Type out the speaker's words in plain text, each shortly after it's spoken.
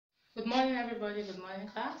Good morning, everybody. Good morning,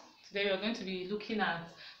 class. Today we are going to be looking at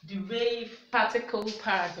the wave-particle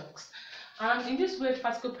paradox. And in this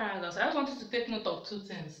wave-particle paradox, I just wanted to take note of two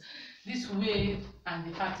things: this wave and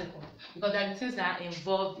the particle, because there are things that are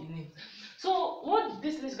involved in it. So what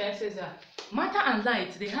this guy says that matter and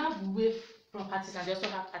light, they have wave properties and they also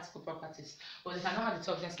have particle properties, but they cannot have the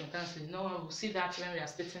two of them simultaneously. No one will see that when we are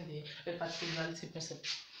stating the wave-particle duality principle.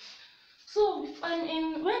 So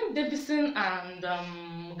when Davison and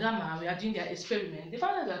Gamma were doing their experiment, they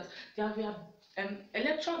found out that the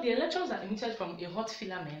electrons that emitted from a hot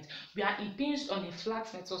filament were impinged on a flat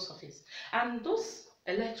metal surface, and those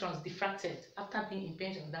electrons diffracted after being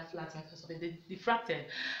impinged on that flat metal surface. They diffracted,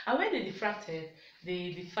 and when they diffracted,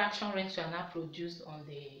 the diffraction rings were now produced on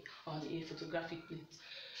a photographic plate.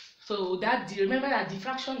 So remember that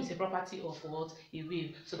diffraction is a property of what? A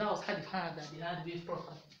wave. So that was how they found out that they had wave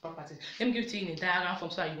properties. Let me give it to you in a diagram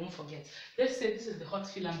form so that you won't forget. Let's say this is the hot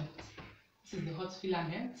filament. This is the hot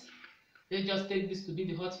filament. Let's just take this to be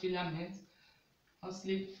the hot filament.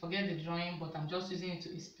 Honestly, forget the drawing, but I'm just using it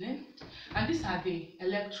to explain. And these are the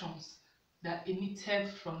electrons that emitted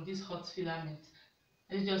from this hot filament.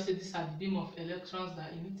 Let's just say these are the beam of electrons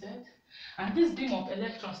that emitted. And this beam of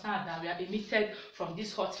electrons now that were emitted from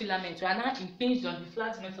this hot filament were now impinged on the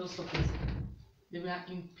flat metal surface. They were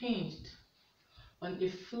impinged on a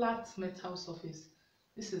flat metal surface.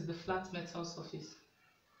 This is the flat metal surface.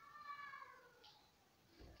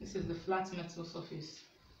 This is the flat metal surface.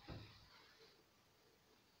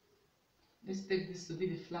 Let's take this to be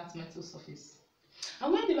the flat metal surface.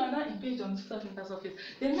 And when they were now impinged on the flat metal surface,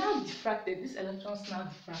 they now diffracted. These electrons now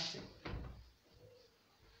diffracted.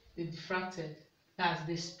 They diffracted, that's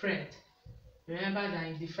they spread. Remember that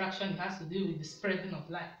in diffraction it has to do with the spreading of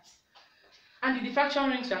light. And the diffraction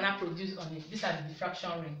rings were now produced on it. These are the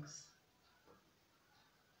diffraction rings.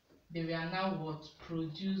 They were now what?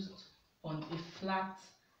 Produced on a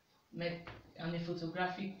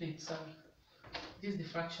photographic plate. So these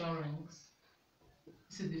diffraction rings.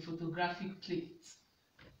 This is the photographic plate.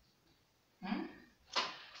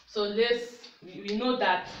 So we know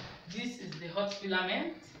that this is the hot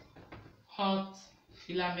filament. Hot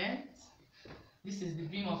filament. This is the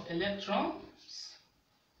beam of electrons.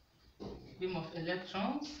 Beam of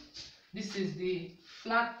electrons. This is the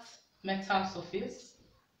flat metal surface.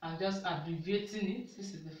 I'm just abbreviating it.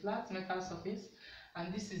 This is the flat metal surface,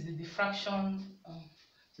 and this is the diffraction.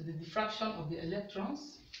 So the diffraction of the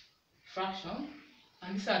electrons. Diffraction.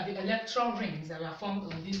 And these are the electron rings that are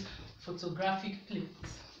formed on this photographic plate.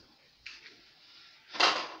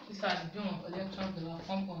 These are the beam of electrons that are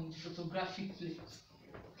formed on the photographic plate.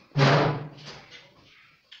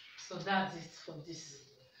 So that's it for this.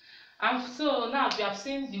 And so now we have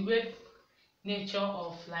seen the wave nature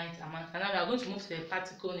of light and matter. Now we are going to move to the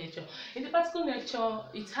particle nature. In the particle nature,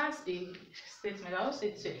 it has a statement. I will say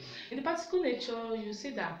it. In the particle nature, you see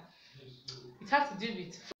that it has to do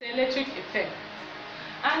with the electric effect.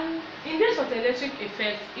 And in this photoelectric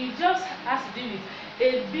effect, it just has to do with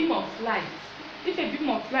a beam of light. If a beam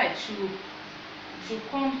of light should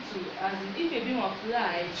come to, as in if a beam of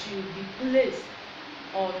light should be placed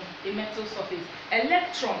on a metal surface,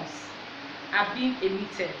 electrons are being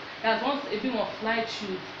emitted. That's once a beam of light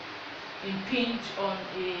should impinge on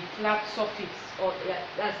a flat surface, or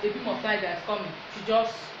that's a beam of light that's coming, should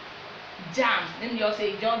just jam. Let me just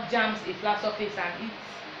say, it just jams a flat surface and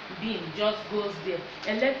its beam just goes there.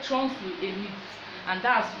 Electrons will emit. And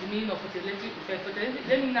that's the meaning of photoelectric effect.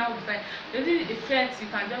 Let me now define the effects. You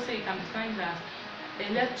can just say it can be defined as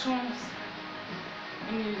electrons.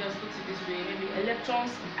 Let me just put it this way. Maybe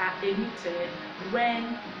electrons are emitted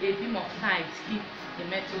when a beam of light hits a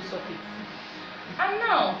metal surface. And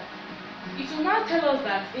now it will now tell us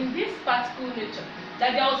that in this particle nature,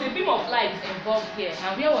 that there was a beam of light involved here.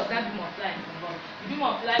 And where was that beam of light involved? The beam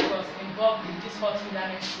of light was involved in this hot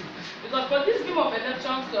filament tube. Because for this beam of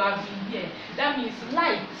electrons to have been here, that means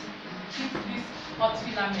light hits this hot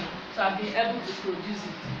filament to have been able to produce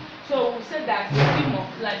it. So we said that the beam of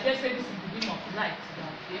light, let's say this is the beam of light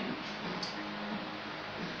that came.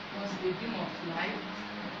 Was the beam of light.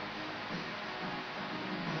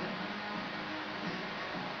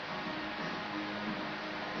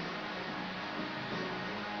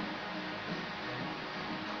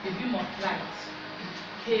 A beam of light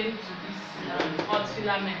came to this hot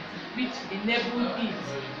filament, which enabled it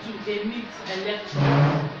to emit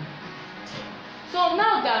electrons. So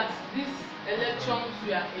now that these electrons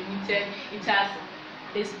were emitted, it has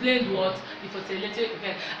explained what the photoelectric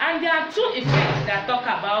effect. And there are two effects that talk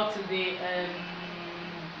about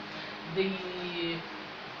the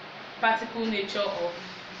particle nature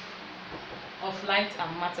of light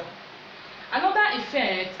and matter. Another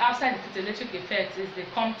effect outside the photoelectric effect is the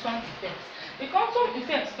Compton effect. The Compton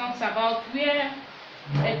effect talks about where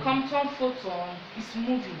a Compton photon is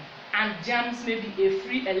moving and jams maybe a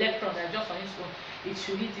free electron that just on its own it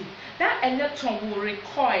should hit it. That electron will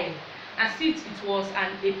recoil as if it was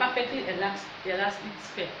a perfectly elastic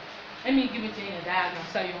sphere. Let me give it to you in a diagram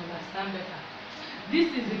so you understand better. This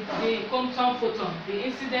is the Compton photon, the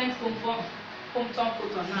incident Compton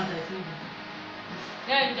photon now that is moving.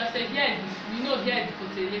 Here you just say here we know here is the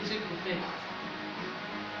photoelectric effect.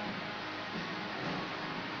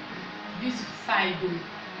 This side though,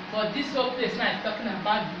 but this whole place now is talking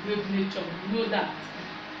about the wave nature. We know that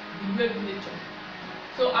the wave nature.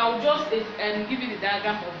 So I'll just give you the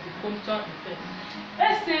diagram of the Compton effect.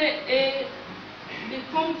 Let's say the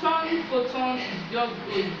Compton photon is just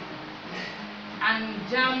going and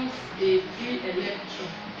jams a free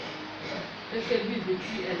electron. Let's say this is the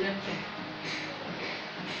free electron.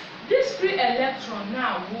 This free electron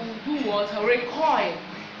now will do what? Recoil.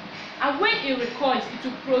 And when it recoils, it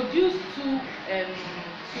will produce two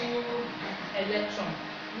electrons.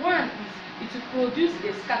 One is it will produce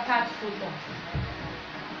a scattered photon.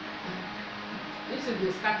 This is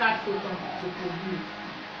the scattered photon to produce.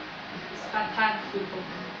 Scattered photon.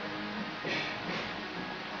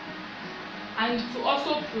 And to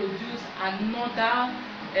also produce another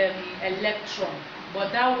electron,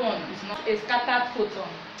 but that one is not a scattered photon.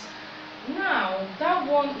 Now that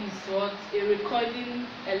one is what? A recoiling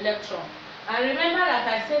electron. And remember that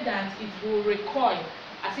I said that it will recoil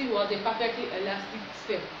as if it was a perfectly elastic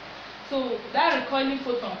sphere. So that recoiling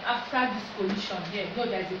photon after this collision here, no,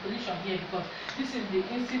 there is a collision here because this is the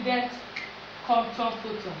incident Compton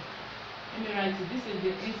photon. Let me write it. This is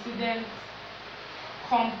the incident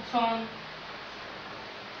Compton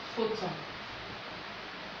photon.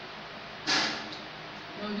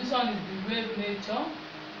 Now this one is the wave nature.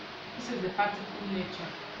 This is the particle nature.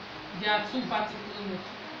 There are two particle nature.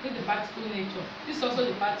 This is the particle nature. This is also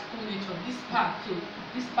the particle nature. This part too.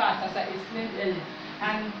 This part, as I explained earlier.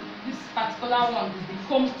 And this particular one is the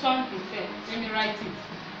Compton effect. Let me write it.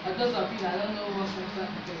 For those of you that don't know what Compton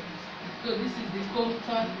effect is. So this is the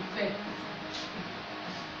Compton effect.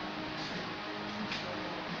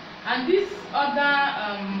 And this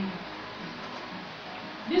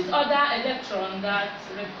other electron that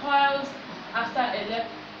recoils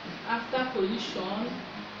after collision,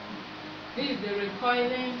 this is the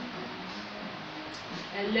recoiling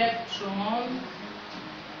electron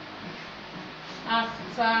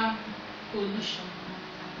after collision.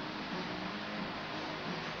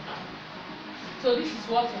 So this is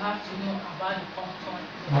what you have to know about the Compton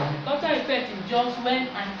effect. Compton effect is just when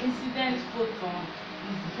an incident photon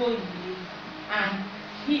is going and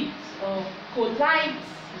hits or collides.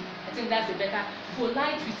 I think that's a better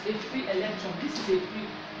collides with a free electron. This is a free.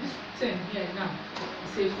 This thing here now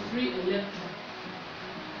is a free electron.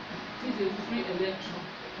 This is a free electron,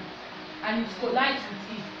 and it collides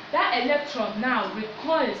with it. That electron now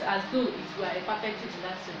recoils as though it were a perfectly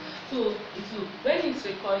elastic. So it will, when it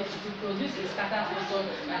recoils, it will produce a scattered photon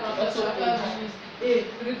and also produce a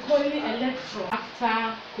recoiling electron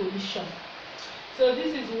after collision. So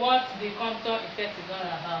this is what the Compton effect is all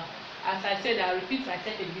about. As I said, I'll repeat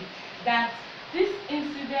myself a bit, that this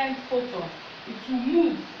incident photon, it will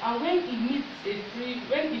move, and when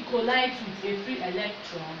it collides with a free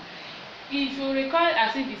electron, it will recoil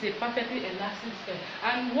as if it's a perfectly elastic sphere.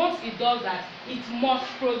 And once it does that, it must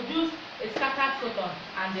produce a scattered photon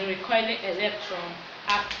and the recoiling electron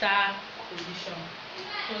after collision.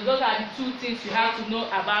 So those are the two things you have to know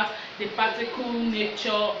about the particle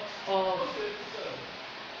nature of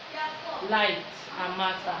light and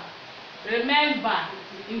matter. Remember,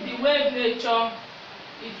 in the wave nature,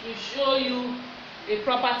 it will show you a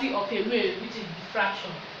property of a wave, which is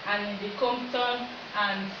diffraction, and in the Compton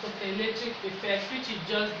and photoelectric effect, which is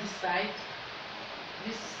just this side,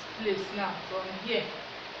 this place now from here.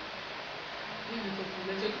 This is the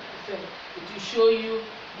photoelectric effect. It will show you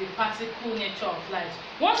the particle nature of light.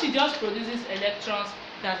 Once it just produces electrons,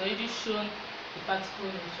 it has already shown the particle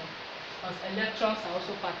nature, because electrons are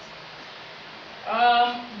also particles.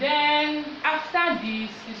 Then after this,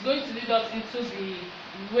 it's going to lead us into the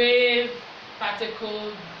wave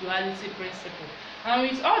particle duality principle. And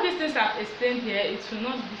with all these things I've explained here, it will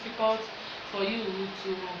not be difficult for you to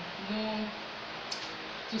know,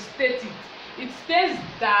 to state it. It states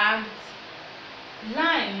that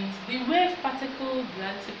lines, the wave particle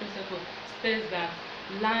duality principle states that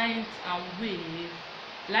light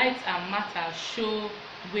and matter show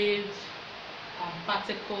wave and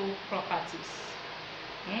particle properties.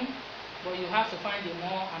 But you have to find it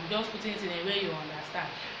more. I'm just putting it in a way you understand.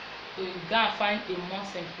 So you can find a more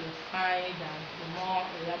simplified and a more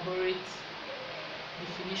elaborate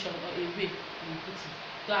definition or a way you put it.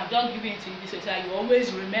 So I'm just giving it to you this way so that you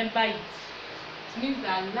always remember it. It means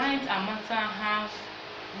that lines and matter have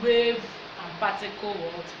wave and particle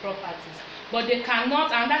properties, but they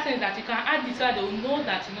cannot, and that means that you can add this so that they will know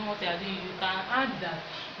that you know what they are doing. You can add that,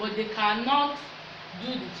 but they cannot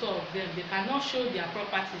do the two of them. They cannot show their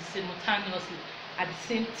properties simultaneously at the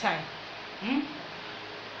same time. It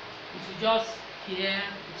will just here,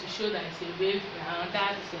 it will show that it's a wave, and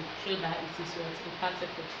that is to show that it is what a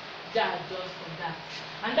particle. Just for that.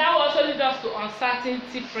 And that will also lead us to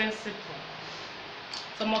uncertainty principle.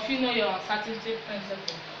 Some of you know your uncertainty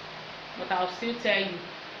principle, but I'll still tell you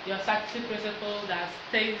your uncertainty principle that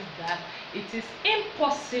states that it is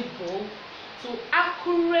impossible to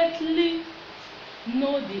accurately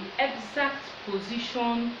know the exact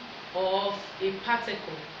position of a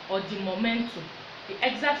particle or the momentum, the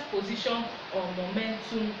exact position or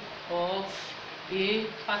momentum of a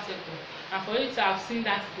particle. And for you to have seen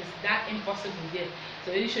that it is that impossible there,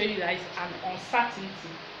 so it will show you that it's an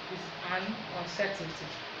uncertainty. It's an uncertainty.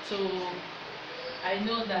 So I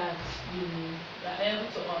know that you are able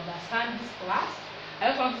to understand this class. I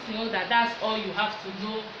just want you to know that that's all you have to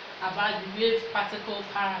know about the wave particle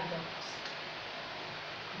paradox.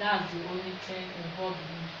 That's the only thing involved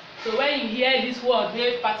in it. So when you hear this word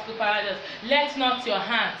wave particle paradox, let not your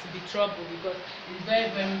hands be troubled, because it's very,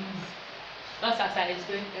 very easy. Just as I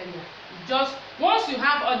explained earlier, just once you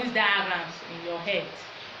have all these diagrams in your head,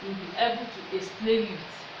 you'll be able to explain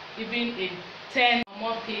it, even in 10 or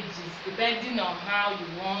more pages, depending on how you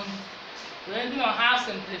want, depending on how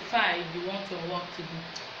simplified you want your work to be.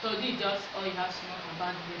 So this is just all you have to know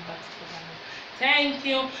about the wave particle paradox. Thank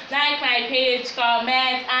you. Like my page,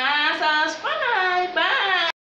 comment, and subscribe. Bye.